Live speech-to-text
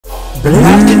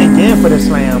Blasting again for the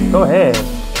slam. Go ahead.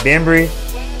 Bembry.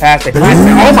 Pass the classic.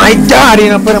 Oh my God, he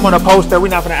done put him on a poster. We're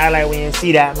not gonna act like we didn't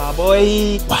see that, my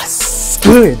boy. What's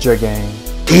good, Dre gang?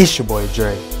 It's your boy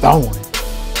Dre. Throwing.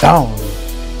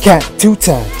 Cat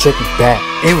 2-time. Check it back.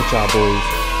 In with y'all boys.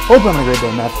 Hope I'm having a great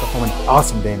day, man. Having an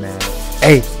awesome day, man.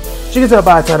 Hey, you can tell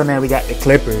by the title, man, we got the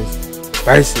Clippers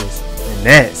versus the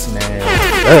Nets, man.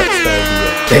 Looks gonna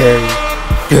be a very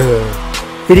good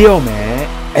video, man.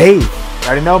 Hey, you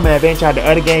already know, man. If you ain't tried the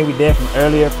other game we did from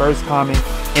earlier, first comment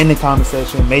in the comment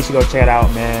section. Make sure you go check it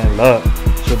out, man. Look,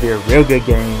 should be a real good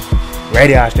game.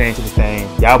 Ready out straight into this thing.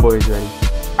 Y'all boys ready?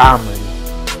 I'm ready.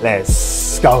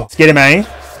 Let's go. Let's get it, man.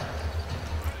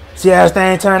 See how this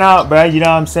thing turn out, bro. You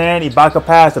know what I'm saying? Ibaka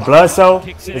pass the Bledsoe.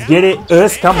 Let's get it.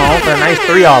 Us, come on for a nice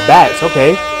 3 all backs.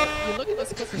 Okay.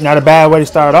 Not a bad way to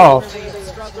start off.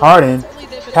 Harden.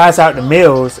 Pass out to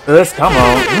Mills. Us, come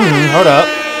on. Hold up.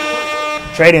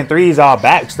 Trading 3s all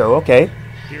backs, though. Okay.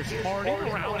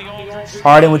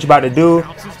 Harden, what you about to do?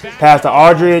 Pass to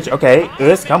Aldridge. Okay.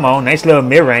 Us, come on. Nice little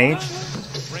mid-range.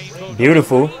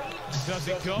 Beautiful.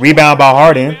 Rebound by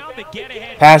Harden.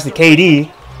 Pass to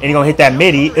KD. And you're going to hit that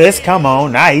midi. Us, come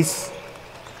on. Nice.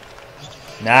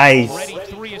 Nice.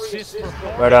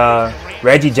 But,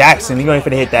 Reggie Jackson, you're going to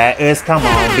hit that. Us, come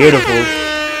on. Beautiful.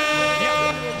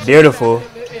 Beautiful.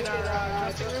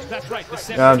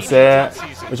 You know what I'm saying?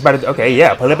 What you about to do? Okay,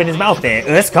 yeah. Pull up in his mouth then.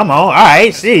 Us, come on. All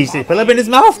right. Sheesh. Pull up in his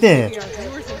mouth then.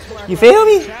 You feel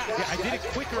me?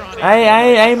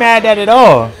 I ain't mad at that at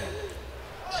all. You know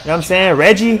what I'm saying?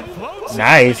 Reggie.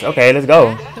 Nice. Okay, let's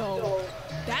go.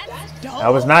 That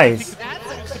was nice.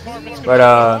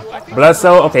 But,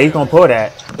 Bledsoe, okay, he's going to pull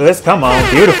that. Us, come on.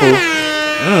 Beautiful.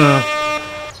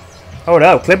 Hold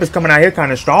up. Clippers coming out here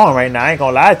kind of strong right now. I ain't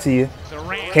going to lie to you.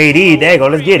 KD, there you go.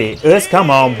 Let's get it. Us,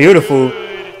 come on. Beautiful.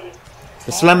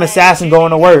 The Slim Assassin going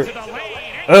to work.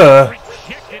 That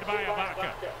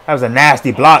was a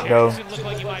nasty block, though.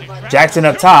 Jackson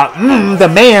up top. The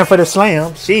man for the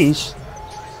slam. Sheesh.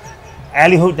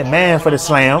 Alley-hoop the man for the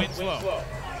slam.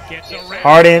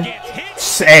 Harden.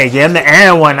 Hey, get him the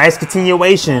and one. Nice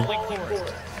continuation.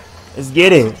 Let's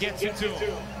get it.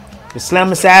 The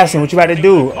Slim Assassin, what you about to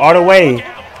do? All the way.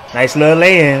 Nice little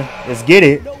lay-in. Let's get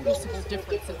it.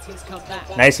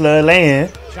 Nice little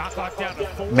lay-in.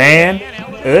 Man.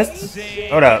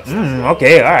 Hold up.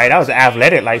 Okay, all right. That was an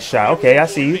athletic-like shot. Okay, I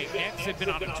see you.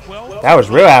 That was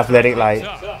real athletic-like.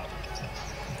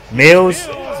 Mills.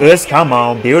 Come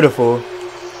on. Beautiful.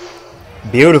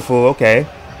 Beautiful. Okay.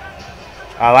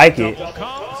 I like it.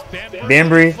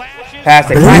 Bembry. Pass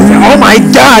the classic. Oh my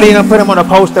God, he done put him on a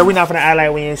poster. We're not gonna act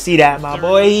like we didn't see that, my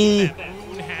boy.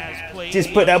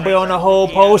 Just put that boy on the whole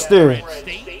poster.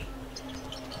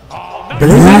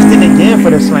 Blasting again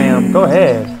for the slam. Go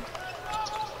ahead.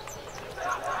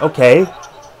 Okay.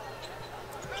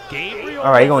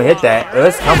 All right, you're gonna hit that.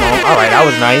 Us, come on. All right, that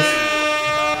was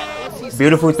nice.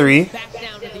 Beautiful 3.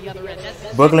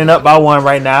 Brooklyn up by 1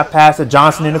 right now. Pass to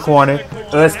Johnson in the corner.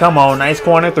 Us, come on. Nice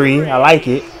corner 3. I like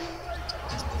it.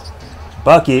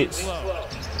 Buckets.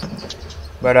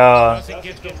 But,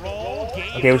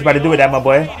 okay, what you about to do with that, my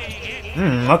boy?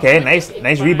 Okay,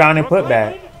 nice rebound and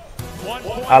putback.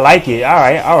 I like it. All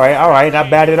right. Not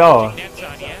bad at all.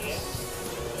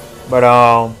 But,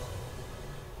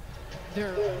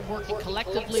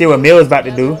 see what Mills about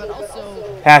to do.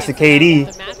 Pass to KD.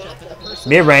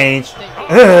 Mid-range.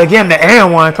 Give him the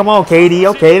and one. Come on, KD.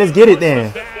 Okay, let's get it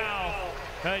then.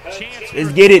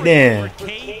 Let's get it then.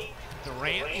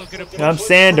 You know what I'm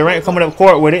saying? Durant coming up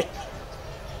court with it.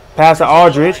 Pass to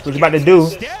Aldridge. What you about to do?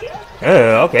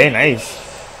 Okay, nice.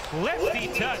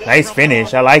 Nice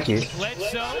finish. I like it.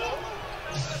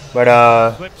 But,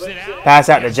 pass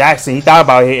out to Jackson. He thought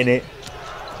about hitting it.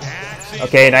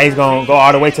 Okay, now he's going to go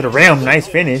all the way to the rim. Nice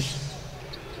finish.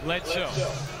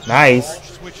 Nice.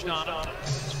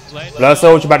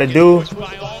 Bledsoe, what you about to do?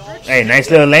 Hey, nice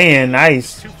little lay-in.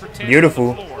 Nice.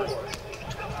 Beautiful.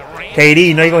 KD,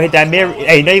 you know you're going to hit that mirror.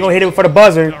 Hey, you know you're going to hit it for the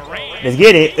buzzer. Let's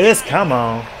get it. Us, come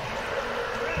on.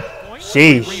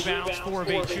 Sheesh.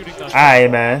 All right,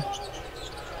 man.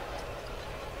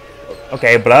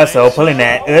 Okay, Bledsoe pulling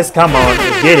that. Us, come on.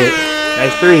 Let's get it.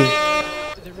 Nice 3.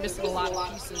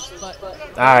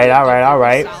 All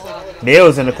right.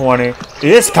 Mills in the corner.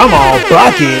 Us, come on.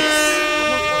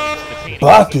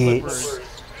 Buckets.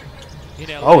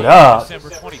 Hold up.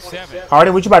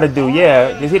 Harden, what you about to do?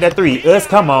 Yeah, just hit that 3. Us,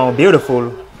 come on.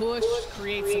 Beautiful.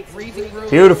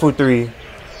 Beautiful 3.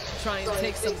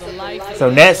 So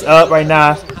Nets up right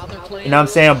now. You know what I'm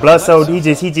saying? Bledsoe, he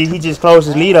just closed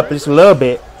his lead up just a little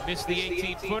bit. Missed the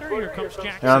 18-footer. Here comes Jackson.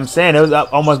 You know what I'm saying? It was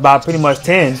up almost by pretty much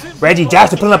 10. Reggie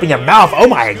Jackson pulling up in your mouth. Oh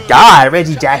my God,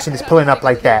 Reggie Jackson is pulling up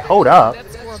like that. Hold up.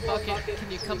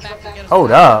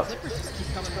 Hold up.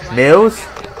 Mills?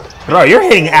 Bro, you're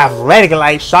hitting athletic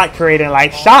like shot creating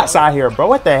like shots out here, bro.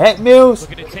 What the heck, Mills?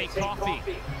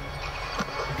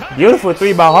 Beautiful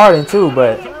 3 by Harden too,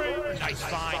 but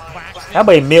that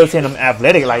boy Mills hitting them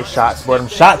athletic like shots, boy. Them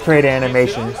shot creator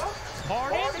animations.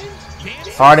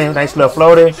 Harden, nice little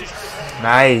floater.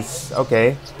 Nice.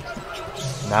 Okay.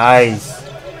 Nice.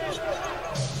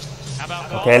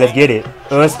 Okay, let's get it.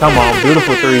 Us, come on.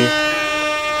 Beautiful 3.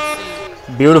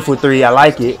 Beautiful 3. I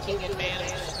like it.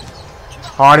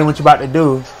 Harden, what you about to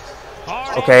do?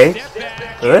 Okay.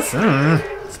 Us,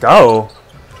 let's go.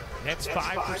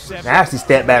 Nasty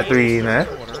step back 3, man.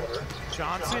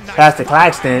 Pass to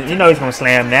Claxton. You know he's going to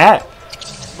slam that.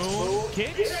 You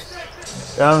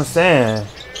know what I'm saying?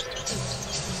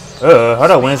 Hold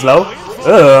up, Winslow.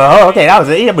 Okay, that was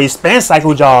a spin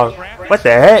cycle jog. What the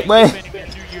heck, boy?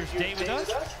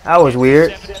 That was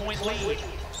weird.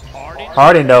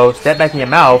 Harden, though, step back in your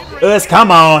mouth.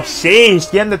 Come on.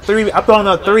 Sheesh. Give him the 3. I'm throwing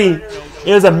a 3.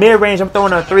 It was a mid-range. I'm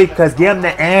throwing a 3 because give him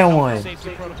the and one.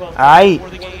 All right.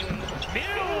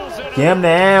 Give him the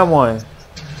and one.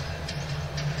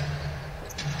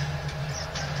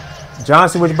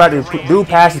 Johnson, what you about to do?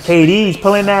 Pass to KD. He's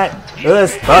pulling that.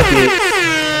 Bucket.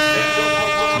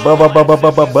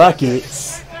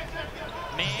 Buckets.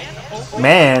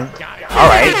 Man. All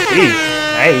right. Jeez.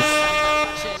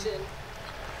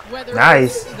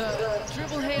 Nice.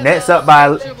 Nets up by,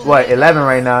 what, 11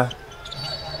 right now.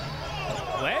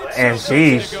 And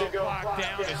sheesh.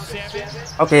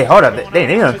 Okay, hold up. They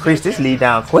need to increase this lead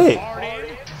down quick.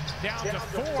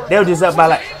 They were just up by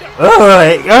like,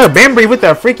 Bembry with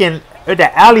the freaking, with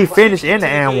the alley finish in the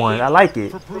and one. I like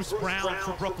it.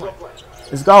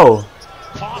 Let's go.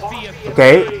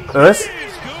 Okay, us.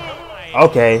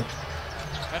 Okay.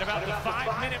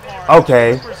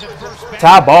 Okay.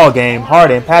 Tie ball game.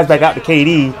 Harden. Pass back out to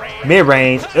KD.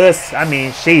 Mid-range. Us. I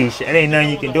mean, sheesh. There ain't nothing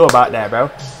you can do about that, bro.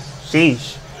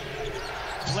 Sheesh.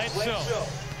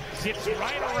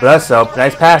 Bledsoe.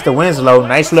 Nice pass to Winslow.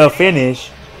 Nice little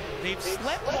finish.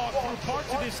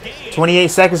 28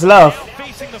 seconds left.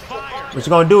 What you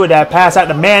gonna do with that? Pass out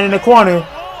the man in the corner.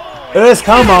 Us,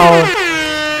 come on.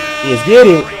 Let's get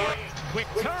it.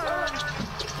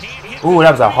 Ooh,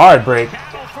 that was a hard break.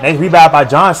 Nice rebound by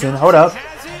Johnson. Hold up.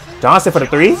 Johnson for the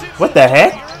 3. What the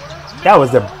heck? That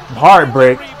was the hard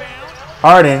break.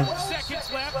 Harden.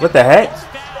 What the heck?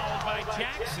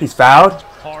 He's fouled.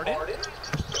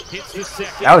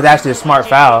 That was actually a smart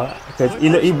foul. Because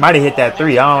he might have hit that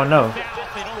 3. I don't know.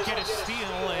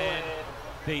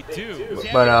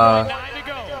 But,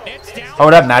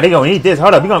 hold up now. They're going to need this.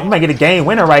 Hold up. We might get a game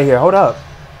winner right here. Hold up.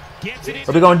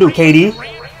 What we going to do? KD?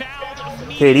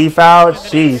 KD fouled.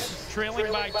 Jeez.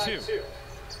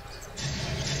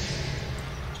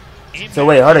 So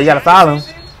wait, hold on. You gotta foul him.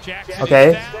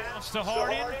 Okay.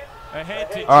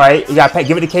 All right. You gotta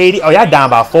give it to KD. Oh, y'all down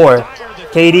by 4.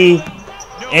 KD,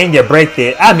 and you break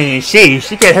it. I mean,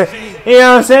 sheesh. You know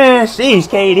what I'm saying? Sheesh,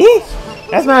 KD.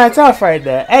 That's not tough right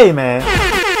there. Hey, man.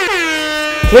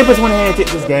 Clippers went ahead and took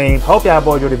this game. Hope y'all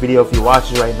boys enjoyed the video. If you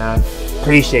watch it right now,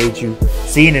 appreciate you.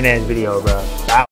 See you in the next video, bro.